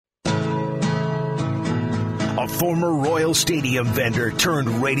a former Royal Stadium vendor turned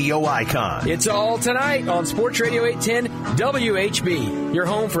radio icon. It's all tonight on Sports Radio 810 WHB. Your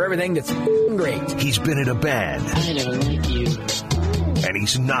home for everything that's great. He's been in a band. I don't like you. And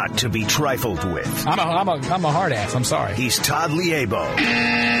he's not to be trifled with. I'm a hard ass. I'm sorry. He's Todd Leabo.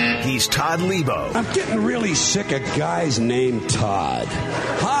 He's Todd Leabo. I'm getting really sick of guys named Todd.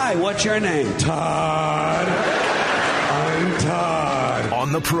 Hi, what's your name? Todd. I'm Todd.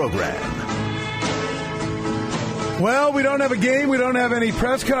 On the program. Well, we don't have a game. We don't have any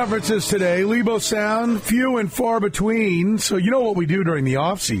press conferences today. Leabo Sound, few and far between. So you know what we do during the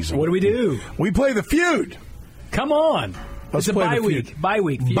off season. What do we do? We play the Feud. Come on. Let's it's a play bye the week. Feud. Bye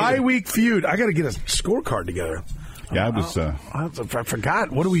week Feud. Bye week Feud. I got to get a scorecard together. Yeah, I was. I forgot.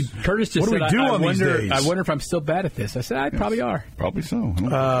 What do we? Curtis just what do said, we do I on wonder, these days? I wonder if I'm still bad at this. I said, I probably are. Probably so.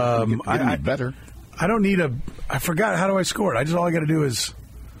 I better. I don't need a. I forgot. How do I score it? All I got to do is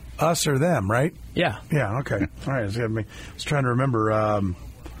us or them, right? Yeah. Yeah. Okay. All right. I was trying to remember.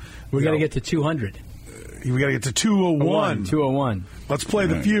 We got to get to 200. We got to get to 201. 201. Let's play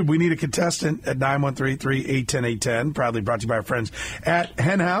the Feud. We need a contestant at 913-3810810. Proudly brought to you by our friends at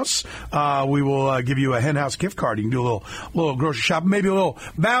Hen House. We will give you a Hen House gift card. You can do a little grocery shop, maybe a little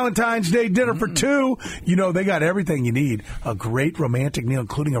Valentine's Day dinner for two. You know, they got everything you need. A great romantic meal,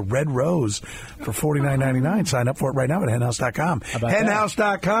 including a red rose for $49.99. Sign up for it right now at henhouse.com.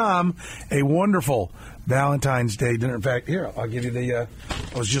 Henhouse.com, a wonderful Valentine's Day dinner. In fact, here, I'll give you the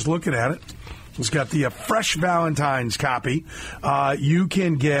I was just looking at it. It's got the fresh Valentine's copy. You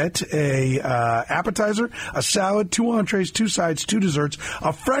can get a appetizer, a salad, 2 entrees, 2 sides, 2 desserts,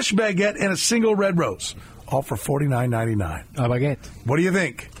 a fresh baguette, and a single red rose, all for $49.99. A baguette. What do you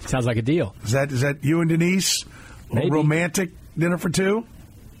think? Sounds like a deal. Is that you and Denise? Maybe. A romantic dinner for two?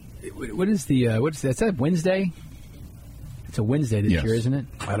 What is the what's that Wednesday? It's a Wednesday this year, isn't it?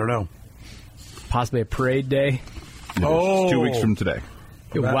 I don't know. Possibly a parade day. It's 2 weeks from today.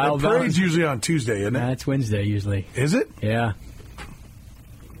 The parade's usually on Tuesday, isn't it? It's Wednesday usually. Is it? Yeah.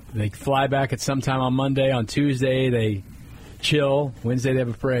 They fly back at some time on Monday. On Tuesday, they chill. Wednesday, they have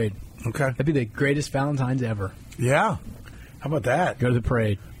a parade. Okay. That'd be the greatest Valentine's ever. Yeah. How about that? Go to the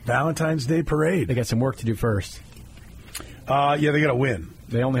parade. Valentine's Day parade. They got some work to do first. Yeah, they got to win.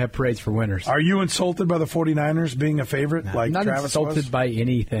 They only have parades for winners. Are you insulted by the 49ers being a favorite like I'm not Travis insulted was? by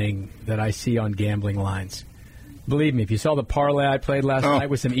anything that I see on gambling lines. Believe me, if you saw the parlay I played last night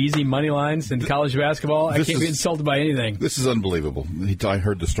with some easy money lines in college basketball, I can't be insulted by anything. This is unbelievable. I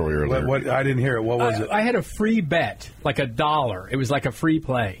heard the story earlier. What, I didn't hear it. What was it? I had a free bet, like $1. It was like a free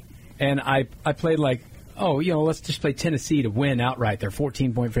play. And I played let's just play Tennessee to win outright. They're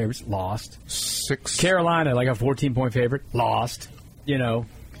 14-point favorites. Lost. 6. Carolina, like a 14-point favorite. Lost.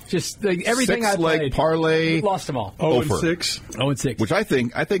 Just everything I played. 6-leg parlay. Lost them all. 0-6. 0-6. Which I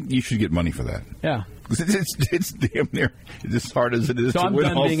think you should get money for that. Yeah. It's damn near as hard as it is so to win.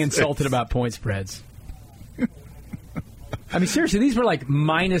 I'm done being insulted about point spreads. I mean, seriously, these were like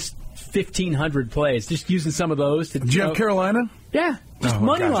minus 1,500 plays. Just using some of those. Did you have Carolina? Yeah. Just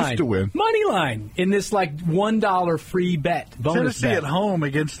money line. Just to win. Money line in this like $1 free bet. Bonus Tennessee bet. at home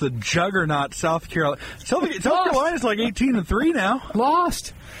against the juggernaut South Carolina. South Carolina's like 18-3 now.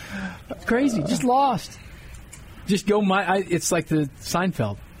 Lost. It's crazy. Just lost. Just go it's like the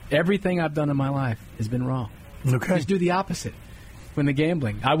Seinfeld. Everything I've done in my life has been wrong. Okay. Just do the opposite. When the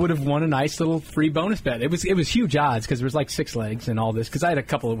gambling, I would have won a nice little free bonus bet. It was huge odds because there was like 6 legs and all this. Because I had a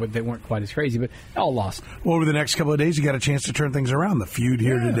couple of that weren't quite as crazy, but all lost. Well, over the next couple of days, you got a chance to turn things around. The Feud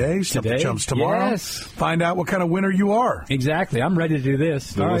here today, Something Jumps tomorrow. Yes. Find out what kind of winner you are. Exactly. I'm ready to do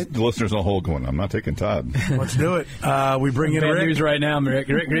this. The listeners on the whole going, I'm not taking Todd. Let's do it. We bring in Bad Rick. news right now, Rick.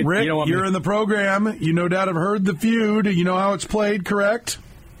 Rick, you're in the program. You no doubt have heard the Feud. You know how it's played, correct?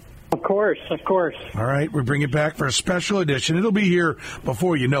 Of course. All right, we bring it back for a special edition. It'll be here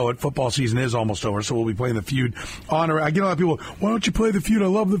before you know it. Football season is almost over, so we'll be playing the Feud. I get a lot of people, why don't you play the Feud? I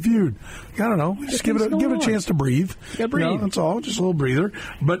love the Feud. I don't know. Just give it a chance to breathe. Yeah, breathe. That's all. Just a little breather.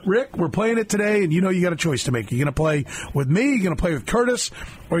 But, Rick, we're playing it today, and you got a choice to make. You're going to play with me, you're going to play with Curtis,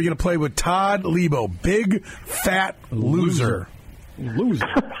 or you're going to play with Todd Leabo. Big, fat loser.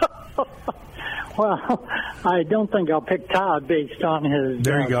 Well, I don't think I'll pick Todd based on his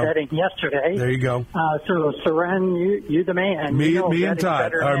betting yesterday. There you go. So, Seren, you the man. Me and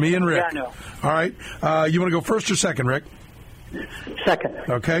Todd. Or me and Rick. All right. You want to go first or second, Rick? Second.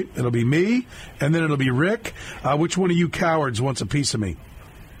 Okay. It'll be me, and then it'll be Rick. Which one of you cowards wants a piece of me?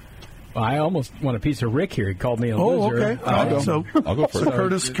 Well, I almost want a piece of Rick here. He called me a loser. Okay. I'll go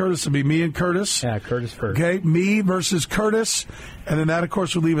first. So Curtis will be me and Curtis. Yeah, Curtis first. Okay, me versus Curtis, and then that, of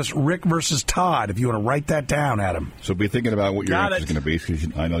course, would leave us Rick versus Todd, if you want to write that down, Adam. So be thinking about what your answer is going to be,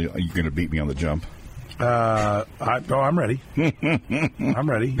 because I know you're going to beat me on the jump. I'm ready. I'm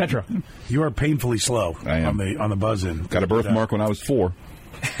ready. Petro. You are painfully slow I am. on the buzz in. Got a birthmark when I was 4.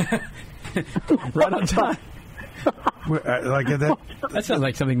 Right on time. Like that. That sounds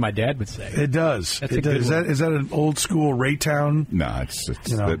like something my dad would say. It does. That's It a good does. one. Is that an old school Raytown? No, it's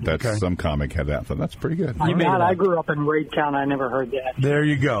that's okay. some comic had that. So that's pretty good. You made it I up. grew up in Raytown. I never heard that. There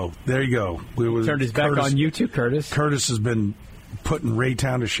you go. Turned his back on you too, Curtis. Curtis has been putting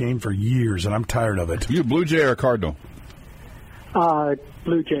Raytown to shame for years, and I'm tired of it. You a Blue Jay or a Cardinal?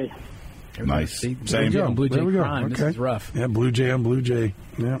 Blue Jay. Nice. See, Same. Blue Jay There we go. crime. Okay. This is rough. Yeah, Blue Jay on Blue Jay.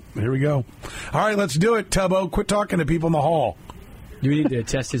 Yeah, here we go. All right, let's do it, Tubbo. Quit talking to people in the hall. Do we need to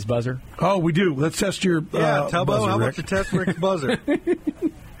test his buzzer? Oh, we do. Let's test your Tubbo, buzzer, how Rick. about you test Rick's buzzer?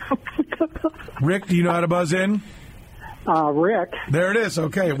 Rick, do you know how to buzz in? Rick. There it is.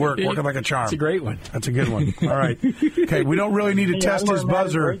 Okay, it worked. Working like a charm. It's a great one. That's a good one. All right. Okay, we don't really need to test his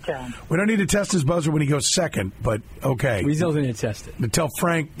buzzer. We don't need to test his buzzer when he goes second, but okay. We still need to test it. To tell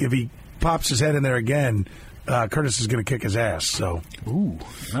Frank if he pops his head in there again, Curtis is going to kick his ass. So, All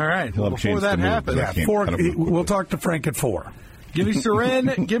right. He'll have a Before chance that to move, happens, but I yeah, can't 4. cut him quickly. We'll talk to Frank at 4. give me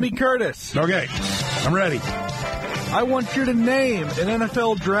Seren, give me Curtis. Okay, I'm ready. I want you to name an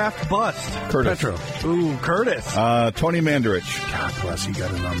NFL draft bust. Curtis. Petro. Ooh, Curtis. Tony Mandarich. God bless, he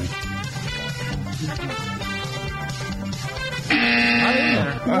got it on me. Not in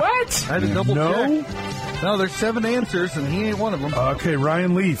there. What? I had to double No? check. No, there's 7 answers, and he ain't one of them. Okay,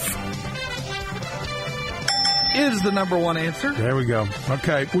 Ryan Leaf. Is the number 1 answer. There we go.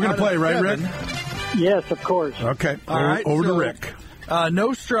 Okay, we're going Out to play, of right, 7. Rick? Yes, of course. Okay, All right, over to so- Rick.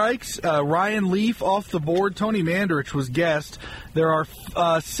 No strikes. Ryan Leaf off the board. Tony Mandarich was guessed. There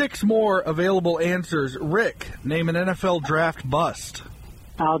are 6 more available answers. Rick, name an NFL draft bust.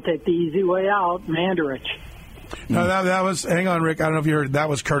 I'll take the easy way out. Mandarich. No, that was. Hang on, Rick. I don't know if you heard. That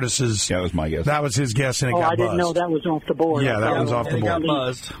was Curtis's. Yeah, that was my guess. That was his guess, and it Oh, got I didn't buzzed. know that was off the board. Yeah, that was off the And it got board.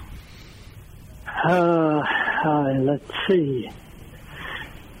 buzzed. Let's see.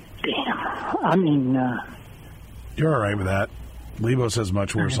 Damn. I mean, You're all right with that. Leabo says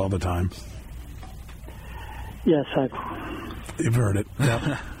much worse all the time. yes, You've heard it.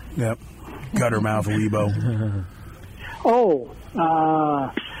 Yep. Yep. Gutter mouth Leabo.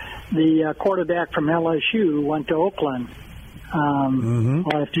 the quarterback from LSU went to Oakland. All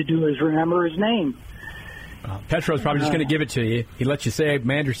I have to do is remember his name. Petro's probably just going to give it to you. He let you say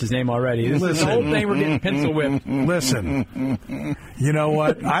Mandrich's name already. This is the whole thing we're getting pencil whipped. Listen, you know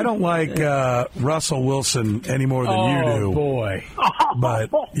what? I don't like Russell Wilson any more than you do. Oh, boy. But,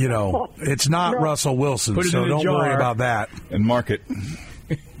 you know, it's not Russell Wilson, Put it so in a don't jar. worry about that. And mark it.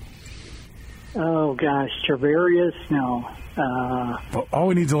 Oh, gosh. Travarius? No. All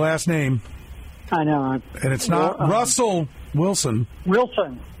we need is the last name, I know. and it's not Russell Wilson.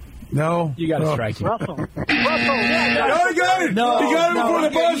 Wilson. No. You got to strike him. Russell. Yeah, No, he got it. No, he got it no, before the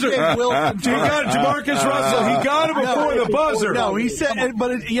he gave buzzer. Wilson He got Jamarcus Russell. He got it before the buzzer. No, he said,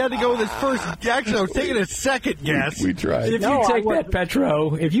 but he had to go with his first. Actually, I was taking his second guess. We tried. If No, you I take that, wasn't.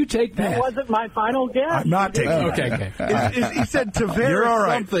 Petro, if you take that that. wasn't my final guess. I'm not taking it. Okay. He said Tavares You're all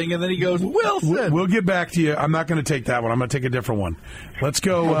right. something, and then he goes, Wilson. We'll get back to you. I'm not going to take that one. I'm going to take a different one. Let's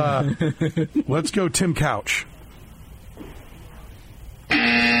go. Let's go. Tim Couch.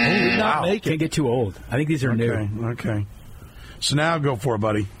 Did not make Can't it. get too old. I think these are new. Okay. So now go for it,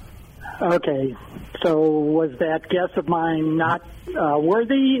 buddy. Okay. So was that guess of mine not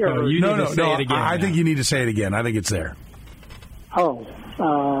worthy? Or No, you need to say it again. I think you need to say it again. I think it's there.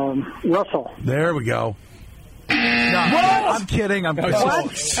 Russell. There we go. No, I'm kidding. I'm kidding.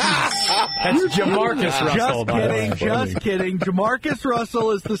 That's Jamarcus Russell. Just by the way. kidding. Just kidding. Jamarcus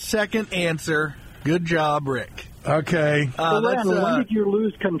Russell is the second answer. Good job, Rick. Okay. That's, when did you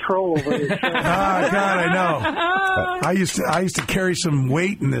lose control over this show? God, I know. I used to carry some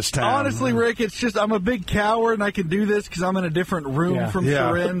weight in this town. honestly, Rick, it's just I'm a big coward and I can do this because I'm in a different room from Yeah.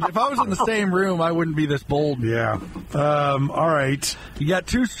 Seren. If I was in the same room, I wouldn't be this bold. Yeah. All right. You got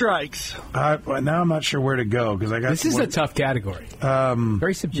 2 strikes. Now I'm not sure where to go because I got. This is a tough category.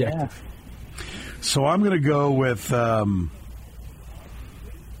 Very subjective. So I'm going to go with.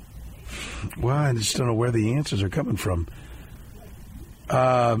 Well, I just don't know where the answers are coming from.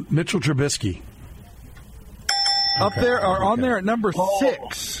 Mitchell Trubisky. Up there or on there at number 6.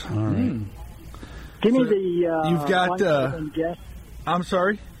 All right. Give me the. You've got, one that had been guessed. I'm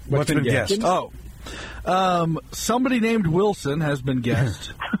sorry? What's been guessed? Oh. Somebody named Wilson has been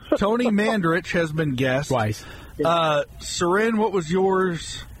guessed. Tony Mandarich has been guessed. Twice. Seren, what was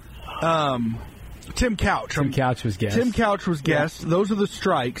yours? Tim Couch. Tim Couch was guessed. Tim Couch was guessed. Those are the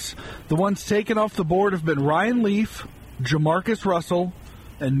strikes. The ones taken off the board have been Ryan Leaf, Jamarcus Russell,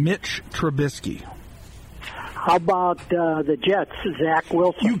 and Mitch Trubisky. How about the Jets, Zach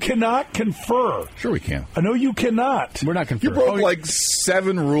Wilson? You cannot confer. Sure we can. I know you cannot. We're not You conferring. broke like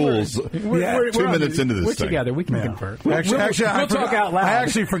 7 rules. We're 2 minutes into this We're thing. together. We can confer. Actually, we'll talk out loud. I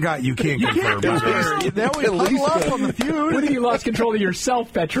actually forgot you can't confer. That way, huddle up on the Feud. What if you lost control of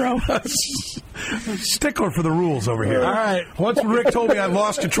yourself, Petro? Stickler for the rules over here. All right. Once Rick told me I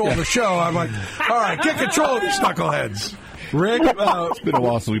lost control of the show, I'm like, all right, get control of these knuckleheads. Rick, It's been a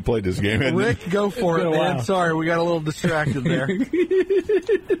while since we played this game. hasn't it? Rick, go for it, been a man. while. Sorry, we got a little distracted there.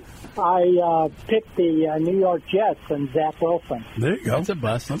 I picked the New York Jets and Zach Wilson. There you go. That's a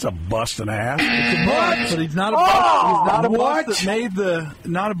bust. That's a bust and a half. But he's not a bust. He's not a What?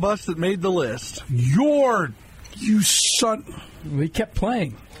 bust that made the list. You son. We kept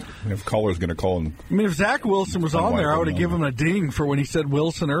playing. If caller's going to call and I mean, if Zach Wilson was on there, I would have given him a ding for when he said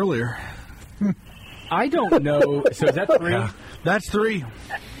Wilson earlier. I don't know. So is that 3? That's 3.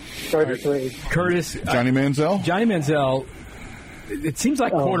 33. Curtis. Johnny Manziel. Johnny Manziel. It seems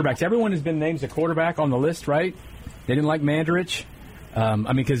like quarterbacks. Everyone has been named as a quarterback on the list, right? They didn't like Mandarich.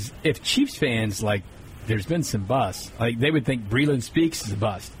 Because if Chiefs fans, there's been some busts. Like, they would think Breland Speaks is a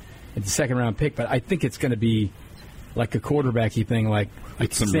bust. It's a second-round pick, but I think it's going to be like a quarterbacky thing, like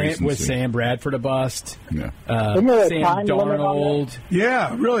some Sam, recency. with Sam Bradford a bust. Yeah. Isn't there a Sam time limit on Darnold.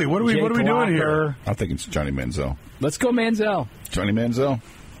 Yeah, really. What are we Jake doing here? Locker. I think it's Johnny Manziel. Let's go Manziel. Johnny Manziel.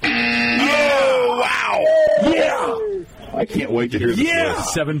 Oh, wow. Yeah. I can't wait to hear this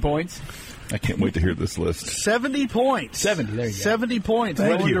list. 7 points. I can't wait to hear this list. 70 points. 70, there you go. 70 points.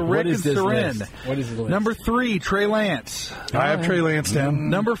 Thank Going you. to What Rick is and this Soren. list? What is the list? Number 3, Trey Lance. I have Trey Lance down.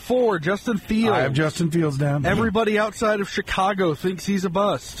 Number 4, Justin Fields. I have Justin Fields down. Everybody outside of Chicago thinks he's a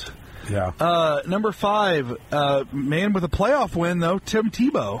bust. Yeah. Number 5, man with a playoff win, though, Tim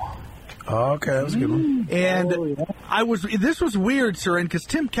Tebow. Oh, okay, that was a good one. And this was weird, Soren, because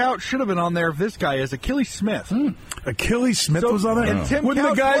Tim Couch should have been on there if this guy is Achilles Smith. Achilles Smith was on there? and Tim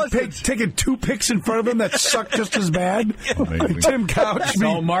Wouldn't the Couch guy was- taking 2 picks in front of him that sucked just as bad? Amazing. Tim Couch. It's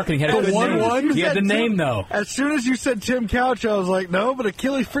all marketing. Had a good name. 1-1? He had the name, though. As soon as you said Tim Couch, I was like, no, but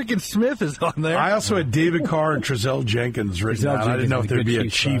Achilles freaking Smith is on there. I also had David Carr and Trezell Jenkins written Trezell down. I didn't know if Jenkins there'd is a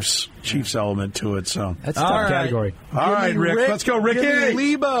be a good Chiefs element to it. So That's a All tough right. category. all right, Give me Rick. Let's go, Ricky. Give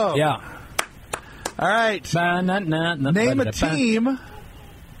me Leabo. Yeah. All right. Name a team.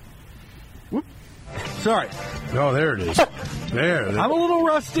 Whoop. Sorry. Oh, there it is. There. I'm a little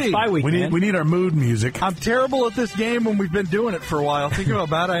rusty. Bye week, man. We need our mood music. I'm terrible at this game when we've been doing it for a while. Think about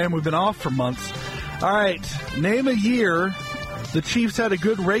how bad I am. We've been off for months. All right. Name a year the Chiefs had a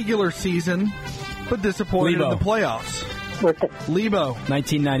good regular season, but disappointed Leabo. in the playoffs. Leabo.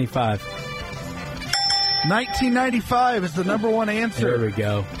 1995. 1995 is the number one answer. There we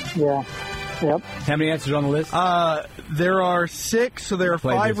go. Yeah. Yep. How many answers on the list? There are 6, so there are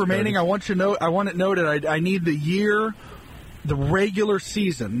Play 5 this, remaining. Curtis. I want it noted. I need the year, the regular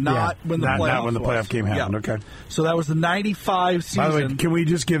season, not when the playoff not when the playoff game happened. Yeah. Okay. So that was the 95 season. By the way, can we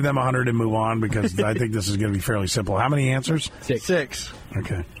just give them 100 and move on because I think this is going to be fairly simple. How many answers? 6.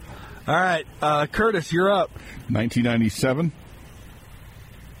 Okay. All right, Curtis, you're up. 1997.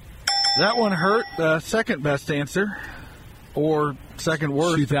 That one hurt. Second best answer, or second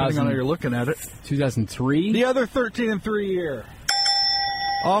worst, depending on how you're looking at it. 2003. The other 13-3 year.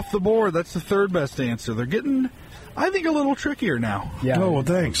 Off the board, that's the third best answer. They're getting, I think, a little trickier now. Yeah. Oh, well,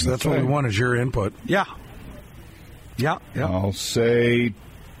 thanks. That's what we want is your input. Yeah. Yeah. I'll say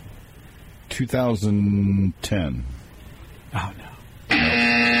 2010. Oh no.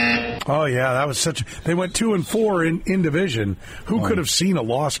 Oh, yeah, that was such. They went 2-4 in division. Who could have seen a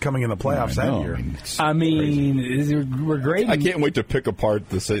loss coming in the playoffs that year? I mean, we're grading. I can't wait to pick apart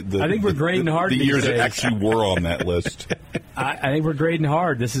the I think we're grading hard the these years that days. actually were on that list. I think we're grading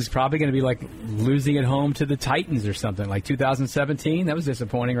hard. This is probably going to be like losing at home to the Titans or something, like 2017. That was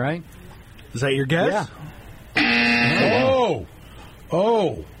disappointing, right? Is that your guess? Yeah.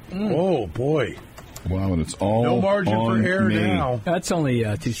 Oh, boy. Wow, and it's all No margin on for error me. now. That's only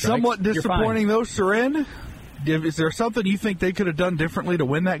 2 strikes. Somewhat You're disappointing, fine. though, Soren. Is there something you think they could have done differently to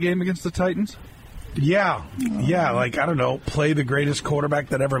win that game against the Titans? Yeah, like, I don't know, play the greatest quarterback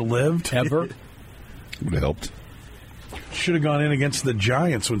that ever lived. Ever? Would have helped. Should have gone in against the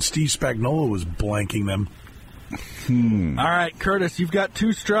Giants when Steve Spagnuolo was blanking them. All right, Curtis, you've got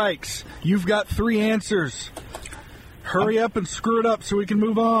 2 strikes. You've got 3 answers. Hurry up and screw it up so we can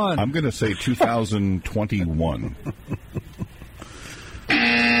move on. I'm going to say 2021.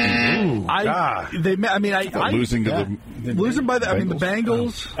 Losing to losing by the Bengals?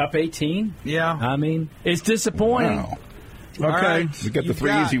 Bengals. Up 18? Yeah. I mean, it's disappointing. Wow. Okay. All right. We got the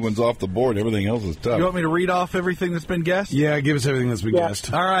three easy ones off the board. Everything else is tough. You want me to read off everything that's been guessed? Yeah, give us everything that's been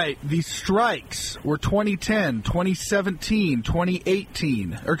guessed. All right. The strikes were 2010, 2017,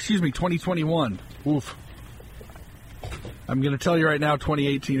 2018, or excuse me, 2021. Oof. I'm going to tell you right now,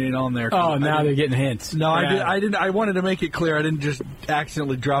 2018 ain't on there. Oh, now they're getting hints. No, I didn't. I wanted to make it clear. I didn't just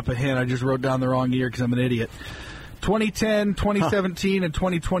accidentally drop a hint. I just wrote down the wrong year because I'm an idiot. 2010, 2017, and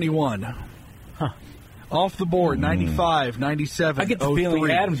 2021. Off the board, 95, 97, I get the 03.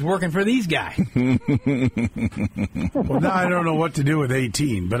 feeling Adam's working for these guys. Well, now I don't know what to do with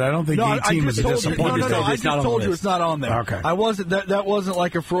 18, but I don't think 18 was a disappointment. No, I just told you it's not on there. Okay. I wasn't. That wasn't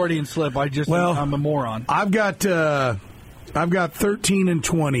like a Freudian slip. I'm a moron. I've got 13 and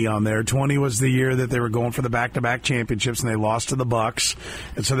 20 on there. 20 was the year that they were going for the back-to-back championships, and they lost to the Bucks.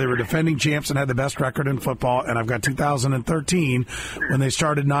 And so they were defending champs and had the best record in football. And I've got 2013 when they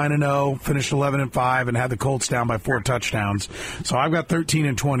started 9-0, finished 11-5, and had the Colts down by 4 touchdowns. So I've got 13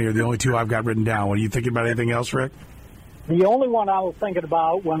 and 20 are the only two I've got written down. What are you thinking about anything else, Rick? The only one I was thinking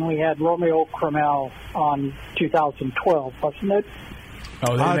about when we had Romeo Crennel on 2012, wasn't it?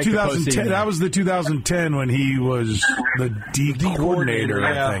 Oh, 2010. That was the 2010 when he was the D coordinator,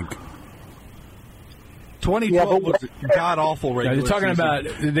 I think. 2012 was god-awful regular They're talking season. about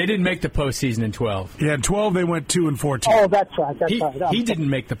they didn't make the postseason in 12. Yeah, in 12 they went 2-14. Oh, that's right. He didn't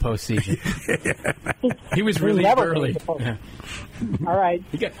make the postseason. He was He relieved never early. made the postseason. All right.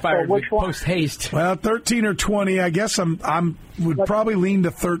 He got fired with post haste. Well, 13 or 20, I guess I would probably lean to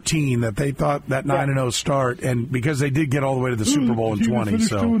 13 that they thought that 9-0 start, and because they did get all the way to the Super Bowl in 20.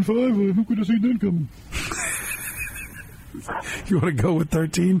 So 2-5. Who could have seen that coming? You want to go with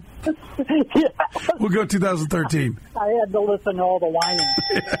 13? Yeah. We'll go 2013. I had to listen to all the whining.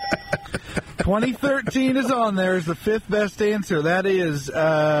 2013 is on there as the fifth best answer. That is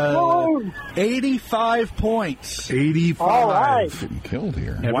 85 points. 85. All right. Getting killed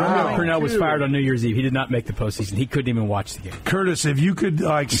here. Yeah, Romeo Crennel was fired on New Year's Eve. He did not make the postseason. He couldn't even watch the game. Curtis, if you could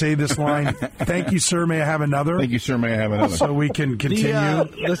say this line, thank you, sir, may I have another? Thank you, sir, may I have another? So we can continue.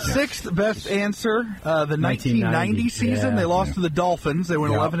 The sixth best answer, the 1990 season, they lost to the Dolphins. They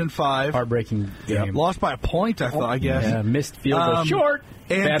went 11-5. Heartbreaking game. Lost by a point, I guess. Yeah, missed field goal. Short.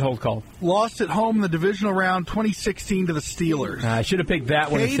 And bad hold call. Lost at home in the divisional round 2016 to the Steelers. I should have picked that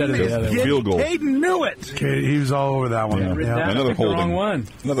one instead of the other. Field goal. Caden knew it. He was all over that one. Yeah. Another holding. The wrong one.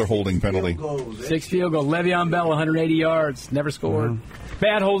 Another holding penalty. 6 field goal. Le'Veon Bell, 180 yards. Never scored.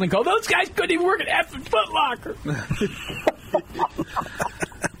 Bad holding call. Those guys couldn't even work at effing Foot Locker.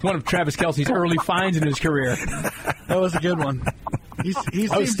 One of Travis Kelce's early finds in his career. That was a good one. I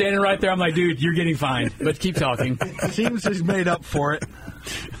was standing right there. I'm like, dude, you're getting fined. But keep talking. Seems he's made up for it.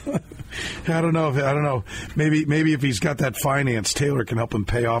 I don't know. Maybe if he's got that finance, Taylor can help him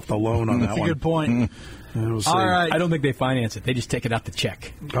pay off the loan on that That's one. a good point. We'll see. All right. I don't think they finance it. They just take it out the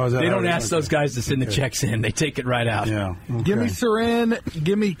check. Oh, is that they how don't it is? ask those guys to send the checks in. They take it right out. Yeah. Okay. Give me Saran.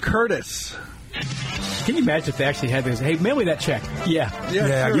 Give me Curtis. Can you imagine if they actually had this? Hey, mail me that check. Yeah,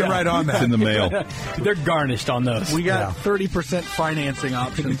 Yeah, get right on It's that. in the mail. They're garnished on those. We got 30% financing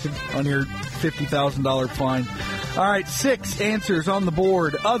options on your $50,000 fine. All right, 6 answers on the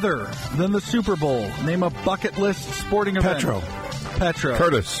board other than the Super Bowl. Name a bucket list sporting event. Petro.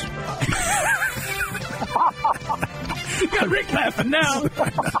 Curtis. You got Rick laughing now.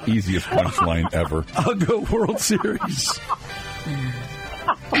 Easiest punchline ever. I'll go World Series.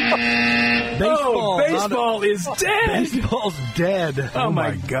 Baseball is dead. Baseball's dead. Oh,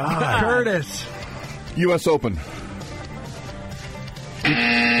 my God. Curtis. U.S. Open.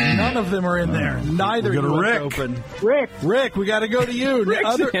 None of them are in there. Neither We'll go to US Rick. Open. Rick. We got to go to you.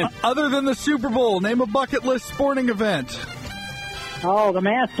 Rick's in. Other than the Super Bowl, name a bucket list sporting event. Oh, the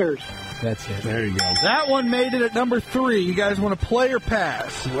Masters. That's it. There you go. That one made it at number 3. You guys want to play or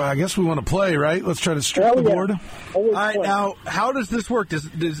pass? Well, I guess we want to play, right? Let's try to strip the board. All right, now, how does this work? Do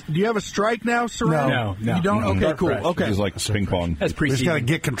you have a strike now, Saran? No. You don't? Okay, cool. Okay. It's like ping pong. That's We just got to preseason.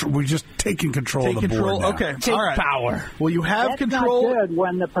 get control. We're just taking control of the board now. Okay. Take All right. power. Well, you have That's control. not good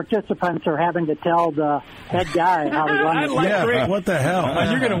when the participants are having to tell the head guy how to run I the like Yeah, Rick. what the hell?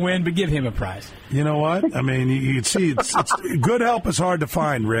 You're going to win, but give him a prize. You know what? I mean, you can see it's good help is hard to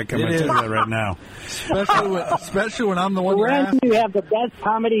find, Rick. I'm going to tell you that right now. Especially when I'm the one that Ren, asks. you have the best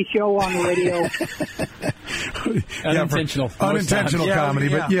comedy show on the radio. Unintentional. Unintentional Yeah, comedy,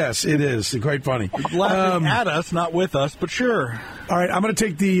 yeah. but yes, it is quite funny. Laughing at us, not with us, but sure. All right, I'm going to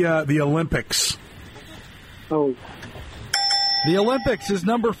take the Olympics. Oh, The Olympics is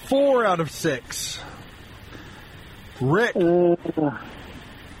number 4 out of 6. Rick. Final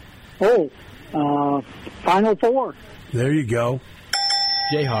Four. There you go.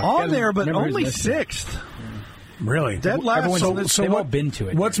 Jayhawk. On there, but Remember his only list. 6th. Really? Dead last. They've all been to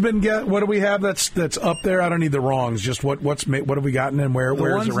it. What do we have that's up there? I don't need the wrongs. Just what have we gotten and where? The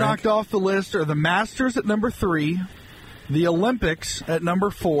where ones is it ranked? knocked off the list are the Masters at number 3, the Olympics at number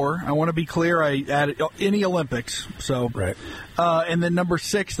 4. I want to be clear. I added any Olympics. So right. And then number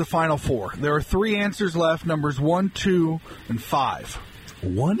 6, the Final 4. There are 3 answers left. Numbers 1, 2, and 5.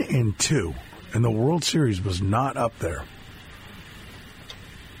 1 and 2, and the World Series was not up there.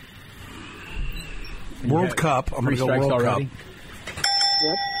 World Cup. I'm going to go World already. Cup.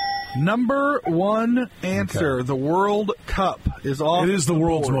 Yep. Number 1 answer, the World Cup is off. It is the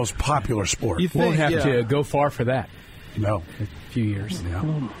world's board. most popular sport. You think, Won't have to go far for that. No. A few years.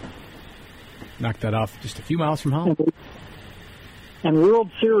 Yeah. Knocked that off just a few miles from home. And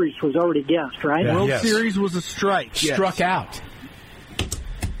World Series was already guessed, right? Yeah. World Yes. Series was a strike. Struck out.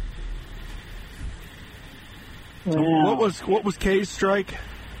 Yeah. What was Kay's strike?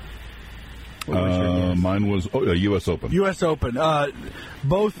 Mine was U.S. Open. U.S. Open.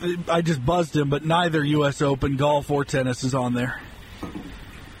 Both. I just buzzed him, but neither U.S. Open, golf, or tennis is on there.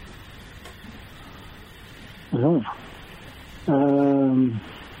 Oh. Come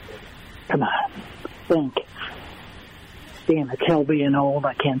on. Think. Damn it, hell being old,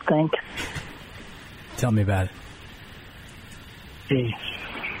 I can't think. Tell me about it. Gee.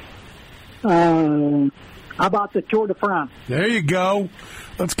 How about the Tour de France? There you go.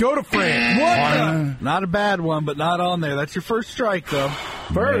 Let's go to France. Not a bad one, but not on there. That's your first strike, though.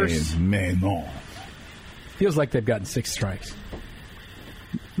 First. Man, no. Feels like they've gotten 6 strikes.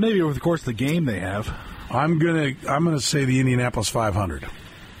 Maybe over the course of the game they have. I'm gonna say the Indianapolis 500.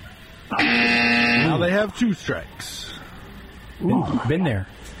 Now they have 2 strikes. Been there.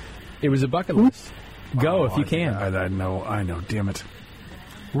 It was a bucket list. Go if you can. I know. Damn it.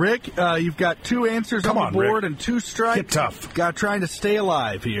 Rick, you've got 2 answers Come on on, the board Rick. and 2 strikes. Get tough. Got trying to stay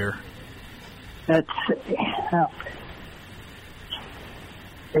alive here. That's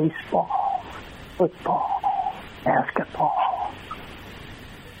baseball, football, basketball,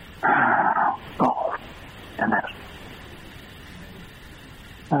 golf, and that's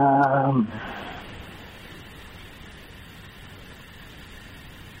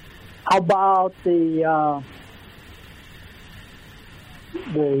how about the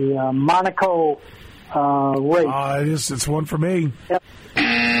Monaco race? It's one for me. Yep.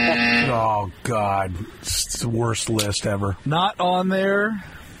 Oh, God. It's the worst list ever. Not on there.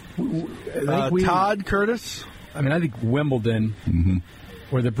 we- Todd, Curtis? I mean, I think Wimbledon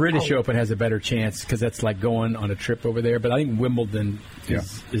or the British Open has a better chance because that's like going on a trip over there. But I think Wimbledon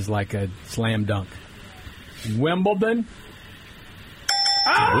is like a slam dunk. Wimbledon?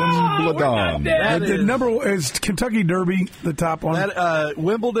 Wimbledon. The number is Kentucky Derby the top one. That,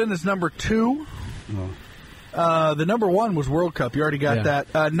 Wimbledon is number 2. The number 1 was World Cup. You already got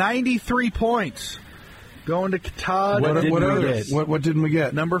that. 93 points. Going to Todd. What didn't we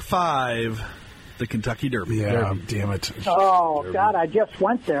get? Number 5, the Kentucky Derby. Yeah, damn it. Oh, God, I just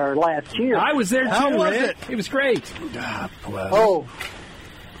went there last year. I was there too. How was Rick. It was great. Oh,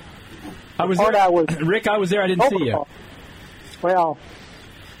 I was part there. I was Rick, I was there. I didn't see you. Well,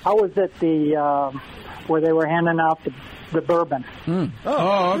 I was at the where they were handing out the bourbon.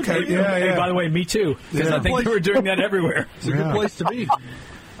 Oh, okay. Yeah, Hey, yeah. by the way, me too. Because I think they were doing that everywhere. It's a good place to be.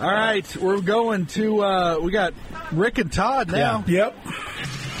 All right, we're going to, we got Rick and Todd now. Yep.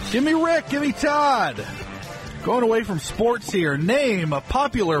 Give me Rick, give me Todd. Going away from sports here. Name a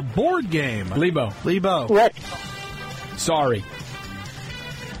popular board game. Leabo. Rick, Sorry.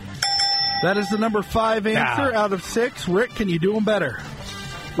 That is the number 5 answer out of 6. Rick, can you do them better?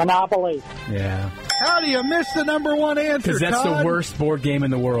 Monopoly. Yeah. How do you miss the number 1 answer, Because that's Todd? the worst board game in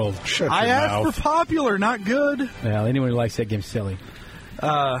the world. Shut I your asked mouth. for popular, not good. Well, anyone who likes that game's silly.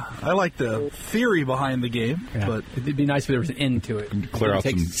 I like the theory behind the game, Yeah. but It'd be nice if there was an end to it. Clear out It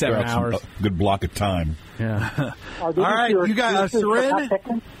takes some 7 hours. good block of time. Yeah. All right, you got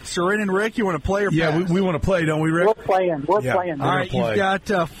Seren and Rick, you want to play or pass? Yeah, we want to play, don't we, Rick? We're playing. We're Yeah. playing. All right, play. you've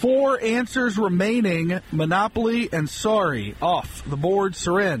got 4 answers remaining. Monopoly and Sorry off the board.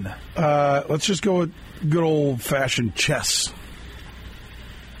 Seren. Let's just go with good old-fashioned chess.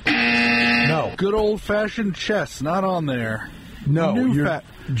 No. Good old-fashioned chess, not on there. No, New you're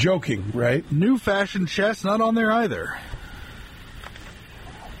joking, right? New-fashioned chess, not on there either.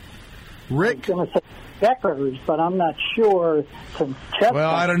 Rick. I'm going to say checkers, but I'm not sure. Since chess Well,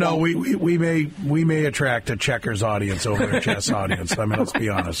 I don't know. We may attract a checkers audience over a chess audience. I mean, let's be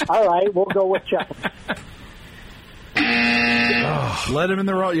honest. All right, we'll go with checkers. Let him in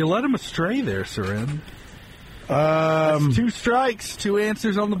the wrong. You let him astray there, Seren. 2 strikes, 2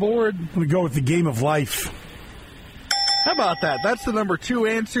 answers on the board. I'm going to go with the game of life. How about that? That's the number 2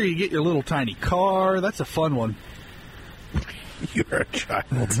 answer. You get your little tiny car. That's a fun one. You're a child.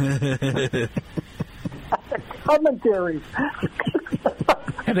 Commentaries.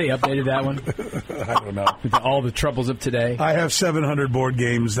 Have they updated that one? I don't know. With all the troubles of today? I have 700 board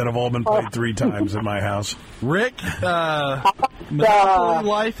games that have all been played 3 times in my house. Rick, Monopoly,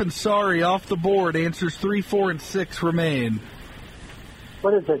 Life, and Sorry off the board. Answers 3, 4, and 6 remain.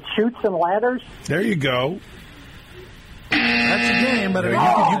 What is it, Chutes and Ladders? There you go. That's a game, but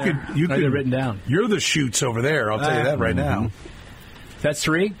You could written down. You're the shoots over there. I'll tell you that right now. That's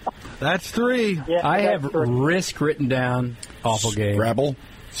 3? That's 3. Yeah, I have 3. Risk written down. Awful game.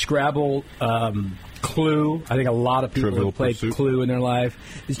 Scrabble, Clue. I think a lot of people Trivial have played Pursuit. Clue in their life.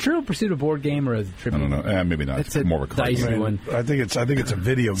 Is Trivial Pursuit a board game or a I trivia? don't know. Maybe not. It's more of a card dicey game. one. I think it's a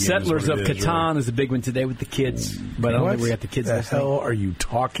video game. Settlers is of what it is, Catan right? is a big one today with the kids, but I don't think we got the kids What the listening. hell are you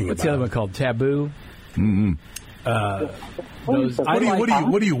talking What's about? the other one called? Taboo? Mm-mm.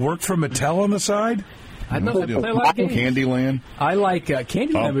 What do you work for Mattel on the side? I know they play a lot of games. Candyland. I like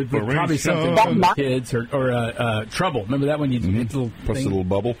Candyland would be probably something for the kids, or Trouble. Remember that one? You hit the little Plus thing? a little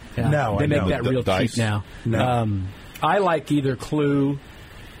bubble. Yeah. No, they I make know. that real Dice. cheap now. No. I like either Clue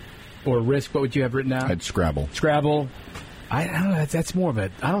or Risk. What would you have written down? I'd Scrabble. Scrabble. I don't know. That's more of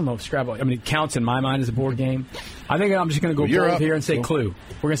it. I don't know if Scrabble. I mean, it counts in my mind as a board game. I think I'm just going to go You're bold up. here and say Go. Clue.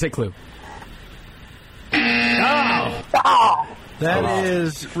 We're going to say Clue. Oh! That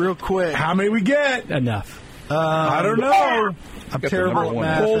is real quick. How many we get? Enough. I don't know. I'm the terrible number at one.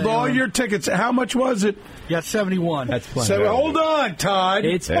 math. Hold all anyway. your tickets. How much was it? Got 71. That's plenty. So hold on, Todd.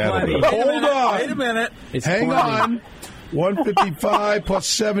 It's Yeah, plenty. but- Hold on. Wait a minute. It's Hang plenty. on. 155 plus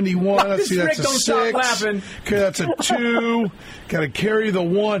 71. Let's see, that's Rick, a don't stop 6. laughing. Okay, that's a 2. Got to carry the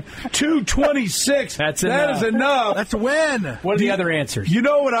 1. 226. That's That enough. is enough. That's a win. What are the other answers? You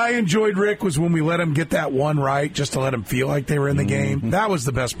know what I enjoyed, Rick, was when we let them get that one right, just to let them feel like they were in the game. That was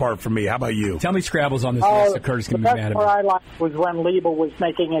the best part for me. How about you? Tell me Scrabble's on this list, so Curtis can be the mad best at part me. I liked was when Leabo was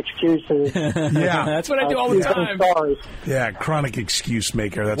making excuses. Yeah, That's what I do all the time. Stars. yeah, chronic excuse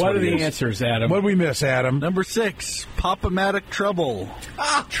maker. That's What what are he the is. answers, Adam? What did we miss, Adam? Number 6, Pop-O-Matic Trouble.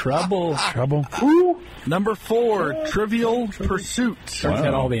 Trouble. Trouble. Number 4, Trivial Pursuit. Curtis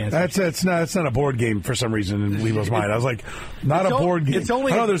got all the answers. That's not a board game for some reason in Levo's mind. I was like, not It's a board game. it's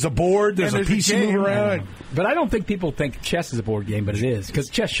only I know a- there's a board, there's a and there's a PC game. moving around. But I don't think people think chess is a board game, but it is, because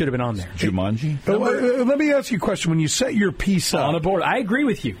chess should have been on there. Jumanji. Let me ask you a question. When you set your piece up, On a board. I agree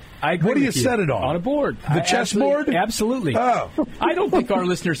with you. I agree What do you with set it on? On a board. The chessboard? Absolutely. Oh. I don't think our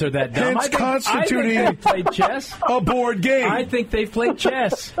listeners are that dumb. Hence constituting- I think they've played chess. a board game. I think they've played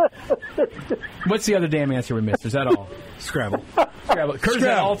chess. What's the other damn answer we missed? Is that all? Scrabble. Scrabble. Curtis had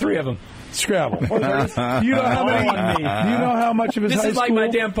Scrabble. all 3 of them. Scrabble. Do you know how many? All on me. Do you know how much of his This high is like school? my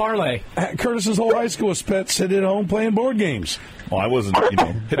damn parlay. Curtis's whole high school was spent sitting at home playing board games. Well, I wasn't,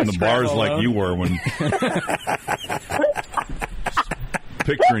 hitting the bars Scrabble, like huh? you were when.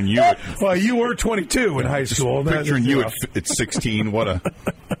 Picturing you. Well, you were 22 in high school. Picturing you at 16. What a.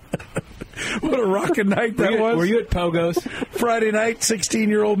 What a rockin' night that was. Were you at Pogo's? Friday night,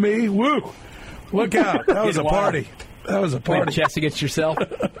 16-year-old me. Woo! Look out. That was a Getting wild. party. That was a Playing party. chess against yourself?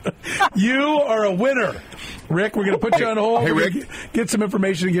 You are a winner. Rick, we're going to put you on hold. Hey, We're Rick. gonna get some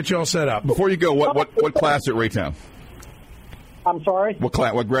information and get you all set up. Before you go, what class at Raytown? I'm sorry? What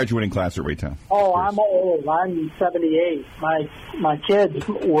graduating class at Raytown? Oh, I'm old. I'm 78. My kids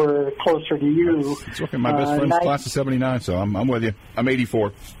were closer to you. It's okay. My best friend's class is 79, so I'm with you. I'm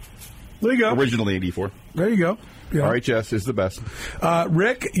 84. There you go. Originally 84. There you go. Yeah. RHS is the best.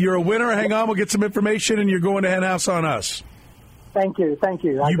 Rick, you're a winner. Hang on. We'll get some information, and you're going to Hen House on us. Thank you.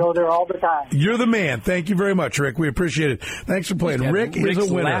 I go there all the time. You're the man. Thank you very much, Rick. We appreciate it. Thanks for playing. Rick Rick's is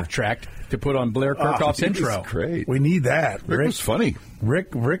a winner. laugh track to put on Blair Kirchhoff's intro. Great. We need that. Rick was funny. Rick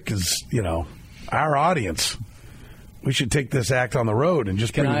is, our audience. We should take this act on the road and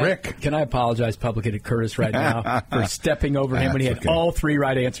just bring Rick. Can I apologize publicly to Curtis right now for stepping over him when he had okay. all 3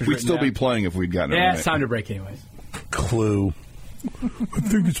 right answers? We'd written still down? be playing if we'd gotten it Yeah, right. it's time to break anyways. Clue. I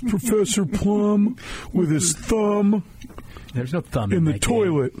think it's Professor Plum with his thumb There's no thumb in the that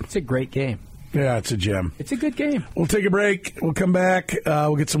toilet. Game. It's a great game. Yeah, it's a gem. It's a good game. We'll take a break. We'll come back.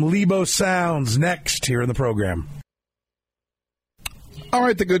 We'll get some Leabo sounds next here in the program. All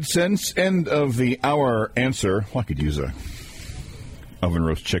right, the good sense. End of the hour answer. Well, I could use a oven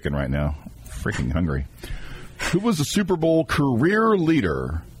roast chicken right now. Freaking hungry. Who was the Super Bowl career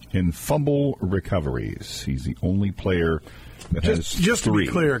leader in fumble recoveries? He's the only player that has Just to 3.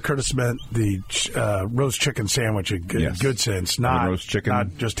 be clear, Curtis meant the roast chicken sandwich in Yes. good sense, not roast chicken.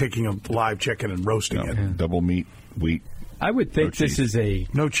 not just taking a live chicken and roasting it. Double meat, wheat. I would think No this cheese. is a.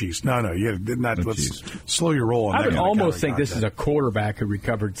 No cheese. No. Let's cheese. slow your roll on I that would kind of almost calorie think this is a content. quarterback who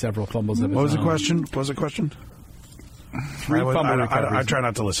recovered several fumbles of his What was the own. question? What was the question? I try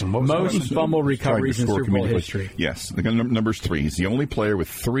not to listen. Most fumble recoveries in Super Bowl history. Yes, the number's 3. He's the only player with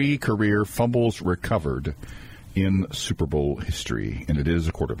 3 career fumbles recovered in Super Bowl history, and it is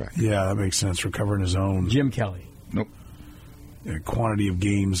a quarterback. Yeah, that makes sense. Recovering his own. Jim Kelly. Nope. Quantity of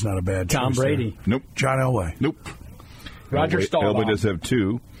games, not a bad choice. Tom Brady. There. Nope. John Elway. Nope. Roger Staubach. Elway does have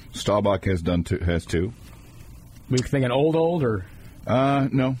 2. Staubach has 2. We thinking old or?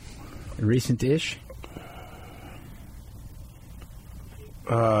 No. Recent-ish?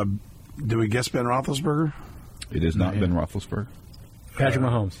 Do we guess Ben Roethlisberger? It is not Ben Roethlisberger. Patrick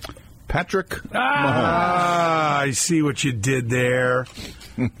Mahomes. Patrick Mahomes. I see what you did there.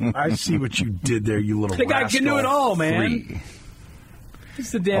 I see what you did there, you little The guy rascal. can do it all, man. 3.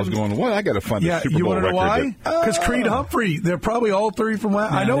 It's the damn. I was going, what? I got to find the Super Bowl you want to know record. why? Because Creed Humphrey, they're probably all 3 from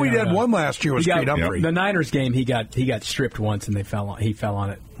last. I know he had one last year. Was Creed Humphrey? The Niners game, he got stripped once, and he fell on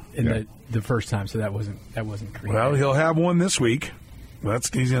it in the first time. So that wasn't Creed. Well, he'll have one this week.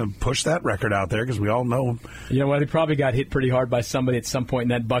 He's going to push that record out there because we all know. You know what? He probably got hit pretty hard by somebody at some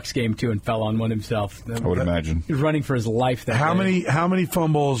point in that Bucs game too, and fell on one himself. I would imagine he was running for his life. How many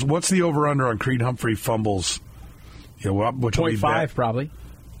fumbles? What's the over under on Creed Humphrey fumbles? Yeah, which 0.5 probably.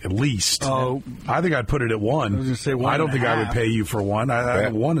 At least. Oh, I think I'd put it at 1. I was going to say 1. I don't think I would pay you for 1. I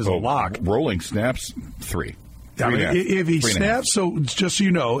think 1 is a lock. Rolling snaps 3. I mean, if he snaps, so just so you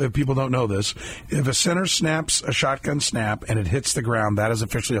know, if people don't know this, if a center snaps a shotgun snap and it hits the ground, that is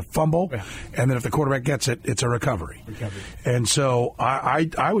officially a fumble. Yeah. And then if the quarterback gets it, it's a recovery. And so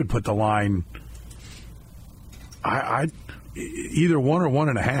I would put the line either 1 or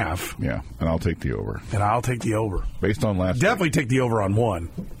 1.5. Yeah, and I'll take the over. Based on last Definitely week. Take the over on 1.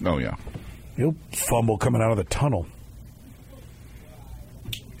 Oh, yeah. He'll fumble coming out of the tunnel.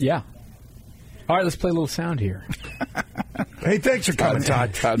 Yeah. All right, let's play a little sound here. Hey, thanks for coming,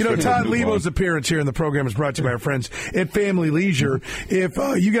 Todd. Todd Leabo's appearance here in the program is brought to you by our friends at Family Leisure. If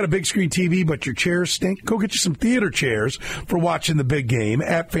you got a big screen TV but your chairs stink, go get you some theater chairs for watching the big game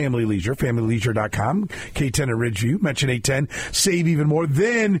at Family Leisure, familyleisure.com, K10 at Ridgeview. Mention 810, save even more.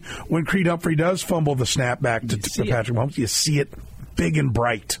 Then when Creed Humphrey does fumble the snap back to Patrick Mahomes, you see it big and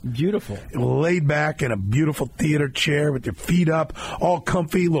bright. Beautiful. Laid back in a beautiful theater chair with your feet up, all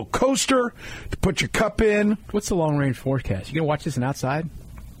comfy, little coaster to put your cup in. What's the long-range forecast? You going to watch this in outside?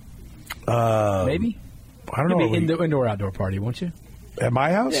 Maybe? I don't know. Maybe indoor-outdoor party, won't you? At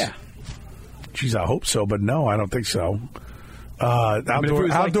my house? Yeah. Geez, I hope so, but no, I don't think so. Outdoor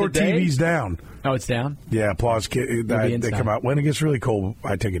TV's down. Oh, it's down? Yeah, applause. They come out. When it gets really cold,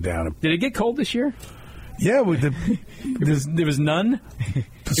 I take it down. Did it get cold this year? Yeah, there was none. It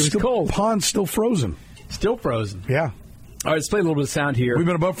was cold. Pond's still frozen. Still frozen. Yeah. All right, let's play a little bit of sound here. We've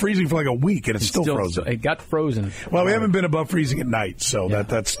been above freezing for like a week, and it's still frozen. It got frozen. Well, we haven't been above freezing at night, so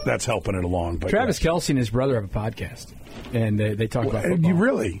that's helping it along. But Travis Kelce and his brother have a podcast, and they talk about football. You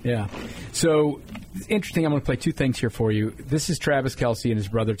really? Yeah. So, it's interesting. I'm going to play 2 things here for you. This is Travis Kelce and his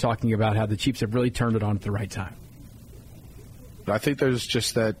brother talking about how the Chiefs have really turned it on at the right time. I think there's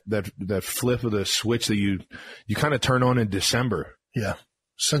just that flip of the switch that you kind of turn on in December. Yeah.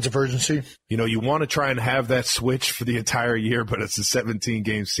 Sense of urgency. You know, you want to try and have that switch for the entire year, but it's a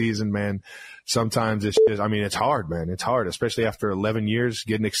 17-game season, man. Sometimes it's hard, man. It's hard, especially after 11 years,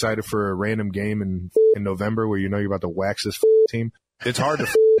 getting excited for a random game in November where you know you're about to wax this team. It's hard to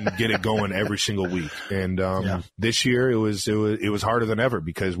get it going every single week. And this year it was harder than ever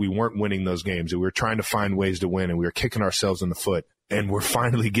because we weren't winning those games. We were trying to find ways to win, and we were kicking ourselves in the foot. And we're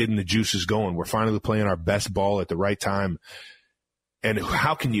finally getting the juices going. We're finally playing our best ball at the right time. And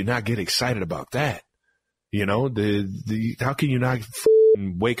how can you not get excited about that? You know, how can you not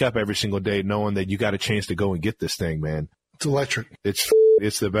wake up every single day knowing that you got a chance to go and get this thing, man? It's electric.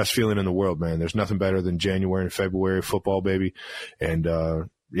 It's the best feeling in the world, man. There's nothing better than January and February football, baby. And,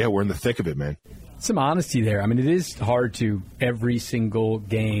 we're in the thick of it, man. Some honesty there. I mean, it is hard to every single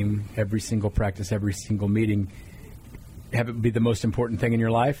game, every single practice, every single meeting have it be the most important thing in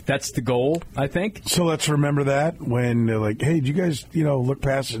your life. That's the goal, I think. So let's remember that when they're like, hey, did you guys, look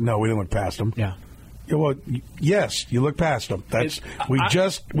past it? No, we didn't look past them. Yeah. Well, yes, you look past them.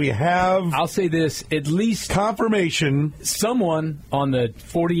 We have. I'll say this: at least confirmation. Someone on the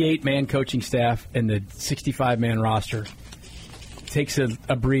 48-man coaching staff and the 65-man roster takes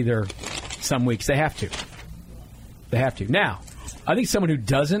a breather some weeks. They have to. Now, I think someone who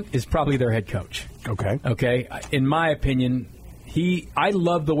doesn't is probably their head coach. Okay. In my opinion, I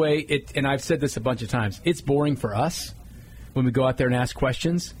love the way it. And I've said this a bunch of times. It's boring for us when we go out there and ask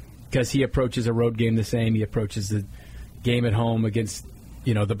questions. Because he approaches a road game the same. He approaches the game at home against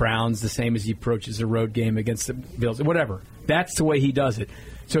the Browns the same as he approaches a road game against the Bills, whatever. That's the way he does it.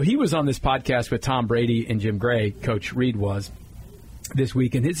 So he was on this podcast with Tom Brady and Jim Gray, Coach Reed was, this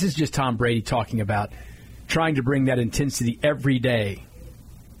week, and this is just Tom Brady talking about trying to bring that intensity every day.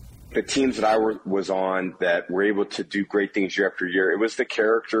 The teams that I was on that were able to do great things year after year, it was the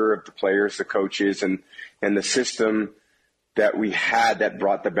character of the players, the coaches, and the system that we had that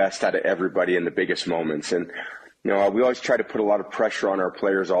brought the best out of everybody in the biggest moments. And, we always try to put a lot of pressure on our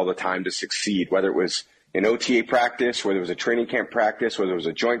players all the time to succeed, whether it was an OTA practice, whether it was a training camp practice, whether it was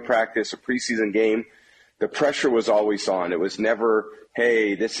a joint practice, a preseason game. The pressure was always on. It was never,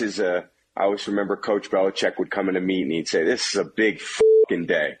 hey, I always remember Coach Belichick would come in a meet and he'd say, this is a big fucking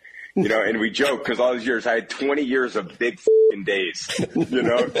day. And we joke because all those years, I had 20 years of big fucking days,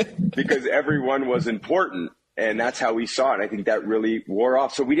 because everyone was important. And that's how we saw it. I think that really wore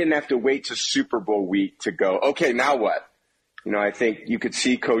off. So we didn't have to wait to Super Bowl week to go, okay, now what? I think you could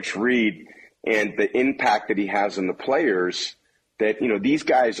see Coach Reed and the impact that he has on the players that, these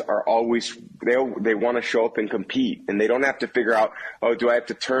guys are always, they want to show up and compete. And they don't have to figure out, oh, do I have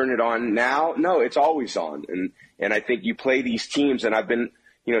to turn it on now? No, it's always on. And I think you play these teams, and I've been,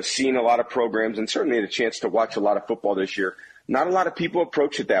 seeing a lot of programs and certainly had a chance to watch a lot of football this year. Not a lot of people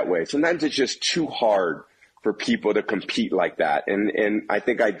approach it that way. Sometimes it's just too hard for people to compete like that. And I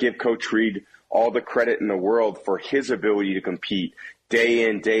think I give Coach Reed all the credit in the world for his ability to compete day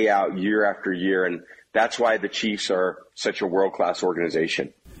in, day out, year after year. And that's why the Chiefs are such a world-class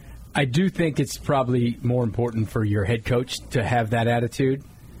organization. I do think it's probably more important for your head coach to have that attitude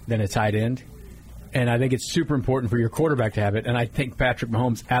than a tight end. And I think it's super important for your quarterback to have it. And I think Patrick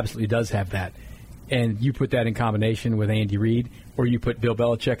Mahomes absolutely does have that. And you put that in combination with Andy Reid, or you put Bill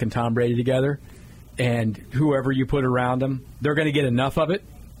Belichick and Tom Brady together, and whoever you put around them, they're going to get enough of it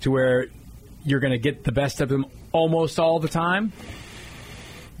to where you're going to get the best of them almost all the time.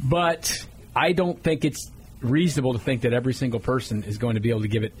 But I don't think it's reasonable to think that every single person is going to be able to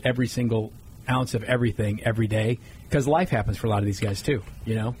give it every single ounce of everything every day, because life happens for a lot of these guys too,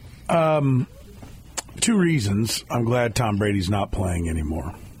 Two reasons I'm glad Tom Brady's not playing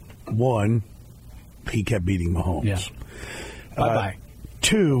anymore. One, he kept beating Mahomes. Yeah. Bye-bye.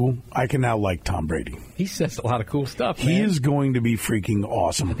 Two, I can now like Tom Brady. He says a lot of cool stuff, man. He is going to be freaking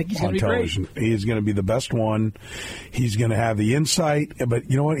awesome I think he's on television. Great. He is going to be the best one. He's going to have the insight,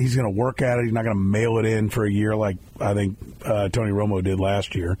 but you know what? He's going to work at it. He's not going to mail it in for a year like I think Tony Romo did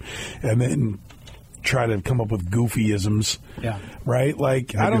last year, and then try to come up with goofy-isms. Yeah. Right?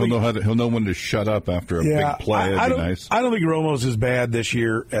 Like, I don't he'll know when to shut up after a big play. That'd be nice. I don't think Romo's as bad this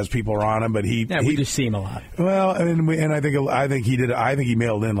year as people are on him, but we just see him a lot. Well, and I think he did. I think he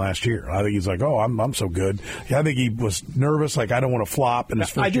mailed in last year. I think he's like, oh, I'm so good. I think he was nervous, like I don't want to flop. In his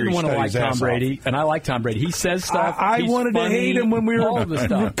first year, I didn't want to like Tom Brady, and I like Tom Brady. He says stuff. I wanted to hate him when we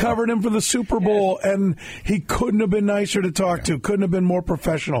were covering him for the Super Bowl, and he couldn't have been nicer to talk to. Couldn't have been more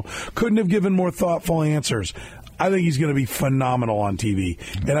professional. Couldn't have given more thoughtful answers. I think he's going to be phenomenal on TV,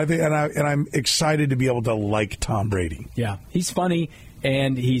 and I'm excited to be able to like Tom Brady. Yeah, he's funny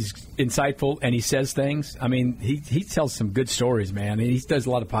and he's insightful and he says things. I mean, he tells some good stories, man. I mean, he does a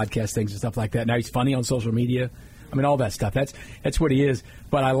lot of podcast things and stuff like that. Now he's funny on social media. I mean, all that stuff. That's what he is.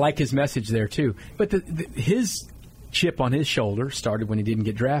 But I like his message there too. But his chip on his shoulder started when he didn't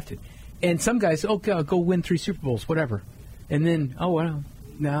get drafted. And some guys, go win 3 Super Bowls, whatever, and then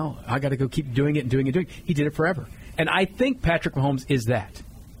now I got to go keep doing it and doing it. He did it forever. And I think Patrick Mahomes is that.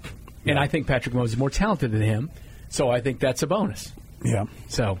 And I think Patrick Mahomes is more talented than him. So I think that's a bonus. Yeah.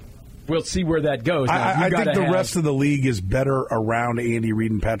 So we'll see where that goes. Now, I think the rest of the league is better around Andy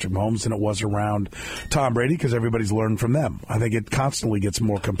Reid and Patrick Mahomes than it was around Tom Brady because everybody's learned from them. I think it constantly gets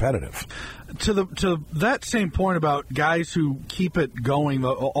more competitive. To that same point about guys who keep it going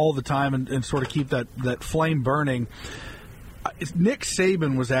all the time and sort of keep that flame burning, Nick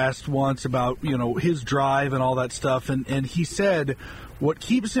Saban was asked once about, his drive and all that stuff, and he said what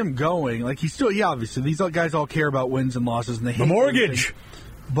keeps him going, like obviously, these guys all care about wins and losses, and they hate the mortgage.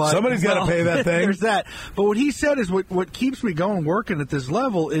 But somebody's got to pay that thing. There's that. But what he said is what keeps me going working at this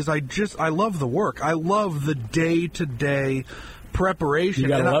level is I love the work. I love the day-to-day preparation. You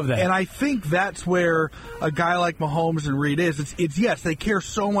gotta love that. And I think that's where a guy like Mahomes and Reid is. It's yes, they care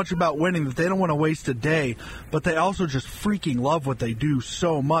so much about winning that they don't want to waste a day, but they also just freaking love what they do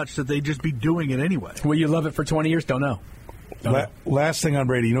so much that they just be doing it anyway. Will you love it for 20 years? Don't know. Last thing on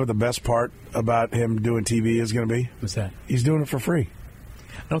Brady, you know what the best part about him doing TV is going to be? What's that? He's doing it for free.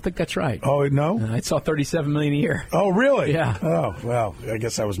 I don't think that's right. Oh, no? I saw $37 million a year. Oh, really? Yeah. Oh, well, I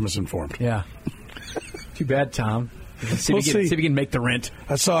guess I was misinformed. Yeah. Too bad, Tom. See if he can make the rent.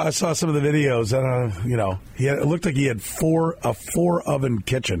 I saw some of the videos, and it looked like he had a four oven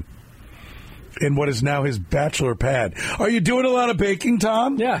kitchen in what is now his bachelor pad. Are you doing a lot of baking,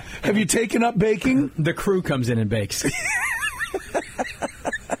 Tom? Yeah. Have you taken up baking? The crew comes in and bakes.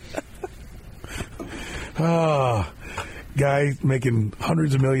 Guy making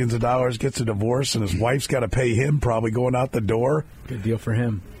hundreds of millions of dollars gets a divorce, and his wife's got to pay him, probably going out the door. Good deal for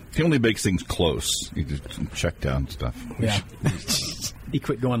him. He only makes things close. He just check down stuff. Yeah. He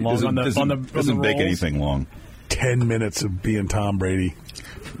quit going long on the doesn't bake anything long. 10 minutes of being Tom Brady.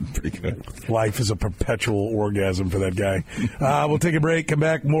 Pretty good. Life is a perpetual orgasm for that guy. We'll take a break. Come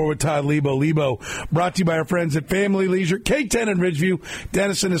back. More with Todd Leabo. Leabo, brought to you by our friends at Family Leisure. K10 in Ridgeview.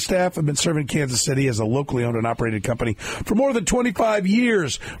 Dennis and his staff have been serving Kansas City as a locally owned and operated company for more than 25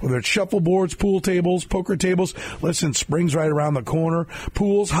 years. Whether it's shuffleboards, pool tables, poker tables. Listen, spring's right around the corner.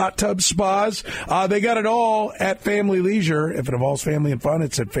 Pools, hot tubs, spas. They got it all at Family Leisure. If it involves family and fun,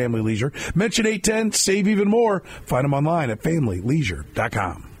 it's at Family Leisure. Mention 810, save even more. Find them online at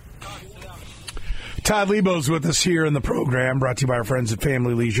familyleisure.com. Todd Leabo's with us here in the program, brought to you by our friends at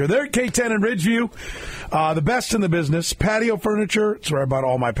Family Leisure. They're at K10 in Ridgeview, the best in the business. Patio furniture. It's where I bought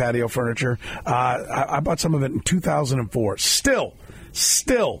all my patio furniture. I bought some of it in 2004. Still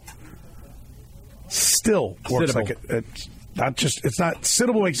works like it. It's not just. It's not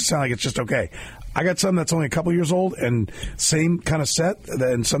sittable. Makes it sound like it's just okay. I got some that's only a couple years old and same kind of set,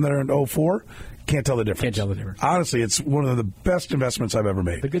 and some that are in 04. Can't tell the difference. Honestly, it's one of the best investments I've ever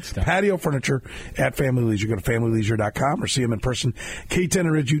made. The good stuff. Patio furniture at Family Leisure. Go to familyleisure.com or see them in person. K10 and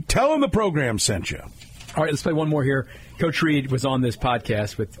Ridgeview. Tell them the program sent you. All right, let's play one more here. Coach Reed was on this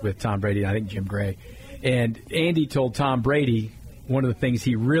podcast with Tom Brady and I think Jim Gray. And Andy told Tom Brady one of the things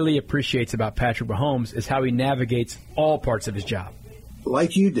he really appreciates about Patrick Mahomes is how he navigates all parts of his job.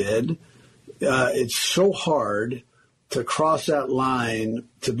 Like you did, it's so hard to cross that line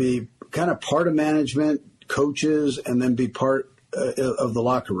to be kind of part of management, coaches, and then be part of the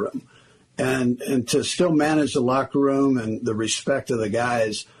locker room. And to still manage the locker room and the respect of the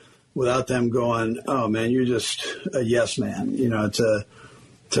guys without them going, oh, man, you're just a yes man, to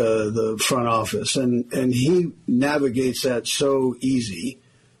the front office. And he navigates that so easy.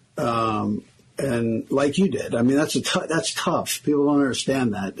 And like you did, I mean, that's tough. People don't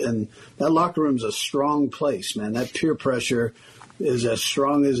understand that. And that locker room's a strong place, man. That peer pressure is as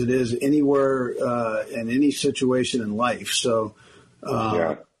strong as it is anywhere in any situation in life. So,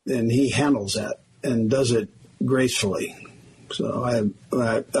 and he handles that and does it gracefully. So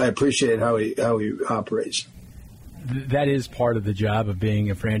I appreciate how he operates. That is part of the job of being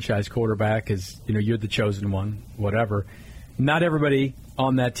a franchise quarterback. Is you're the chosen one, whatever. Not everybody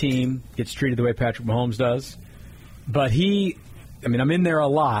on that team gets treated the way Patrick Mahomes does, but I'm in there a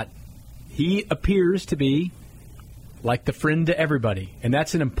lot. He appears to be like the friend to everybody, and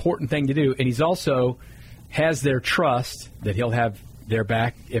that's an important thing to do. And he's also has their trust that he'll have their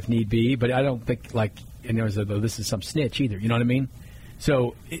back if need be, but I don't think as though this is some snitch either. You know what I mean?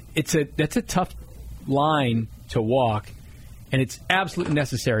 So that's a tough line to walk, and it's absolutely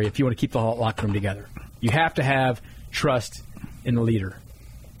necessary if you want to keep the locker room together. You have to have trust in the leader,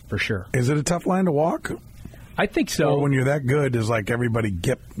 for sure. Is it a tough line to walk? I think so. Or when you're that good, is like everybody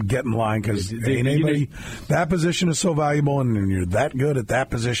get in line because that position is so valuable, and when you're that good at that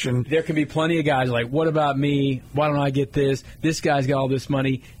position. There can be plenty of guys like, what about me? Why don't I get this? This guy's got all this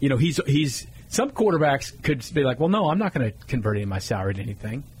money. He's some quarterbacks could be like, well, no, I'm not going to convert any of my salary to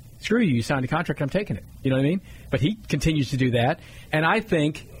anything. Screw you. You signed a contract. I'm taking it. You know what I mean? But he continues to do that. And I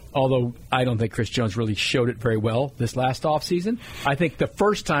think, although I don't think Chris Jones really showed it very well this last offseason, I think the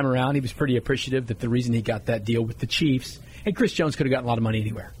first time around he was pretty appreciative that the reason he got that deal with the Chiefs, and Chris Jones could have gotten a lot of money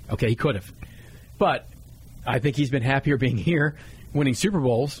anywhere. Okay, he could have. But I think he's been happier being here, winning Super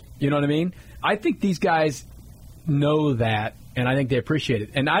Bowls. You know what I mean? I think these guys know that, and I think they appreciate it.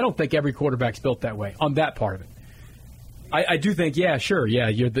 And I don't think every quarterback's built that way on that part of it. I do think, you're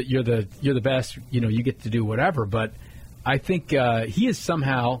the best. You get to do whatever. But I think he has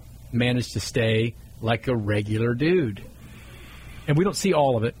somehow managed to stay like a regular dude. And we don't see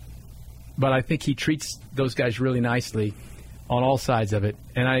all of it, but I think he treats those guys really nicely on all sides of it.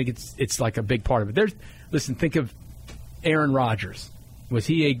 And I think it's like a big part of it. Think of Aaron Rodgers. Was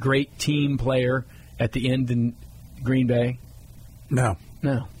he a great team player at the end in Green Bay? No.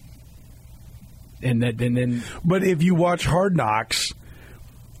 But if you watch Hard Knocks,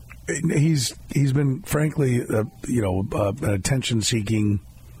 he's been frankly an attention-seeking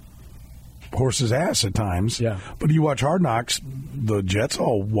horse's ass at times. Yeah. But you watch Hard Knocks, the Jets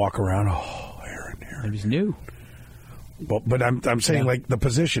all walk around. Oh, Aaron. He's new. But I'm saying like the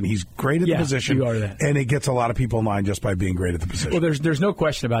position. He's great at the position, you are that. and it gets a lot of people in line just by being great at the position. Well, there's no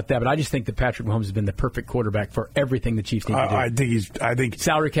question about that. But I just think that Patrick Mahomes has been the perfect quarterback for everything the Chiefs need to do. I think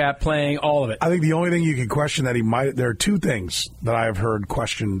salary cap, playing, all of it. I think the only thing you can question that he might. There are two things that I have heard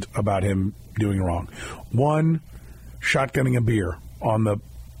questioned about him doing wrong. One, shotgunning a beer on the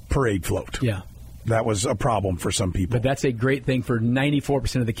parade float. Yeah. That was a problem for some people. But that's a great thing for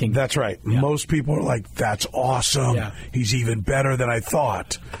 94% of the kingdom. That's right. Yeah. Most people are like, that's awesome. Yeah. He's even better than I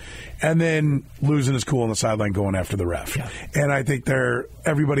thought. And then losing his cool on the sideline going after the ref. Yeah. And I think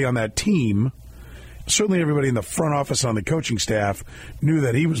everybody on that team, certainly everybody in the front office on the coaching staff, knew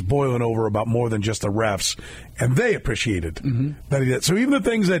that he was boiling over about more than just the refs. And they appreciated that he did. So even the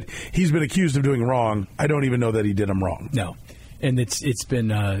things that he's been accused of doing wrong, I don't even know that he did them wrong. No. And it's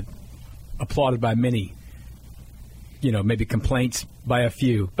been... applauded by many, maybe complaints by a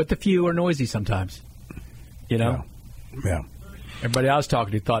few, but the few are noisy sometimes, Yeah. Everybody I was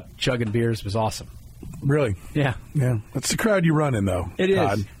talking to thought chugging beers was awesome. Really? Yeah. Yeah. That's the crowd you run in, though. It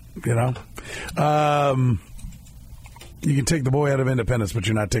Todd, is. You can take the boy out of Independence, but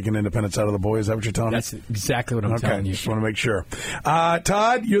you're not taking Independence out of the boy. Is that what you're telling me? That's exactly what I'm telling you. Just want to make sure.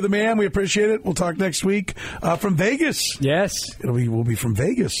 Todd, you're the man. We appreciate it. We'll talk next week from Vegas. Yes. We'll be from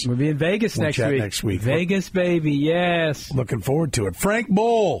Vegas. We'll be in Vegas next week. Vegas, baby. Yes. Looking forward to it. Frank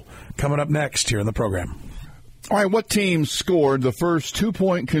Bull coming up next here in the program. All right, what team scored the first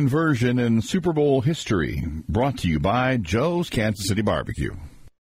 2-point conversion in Super Bowl history? Brought to you by Joe's Kansas City Barbecue.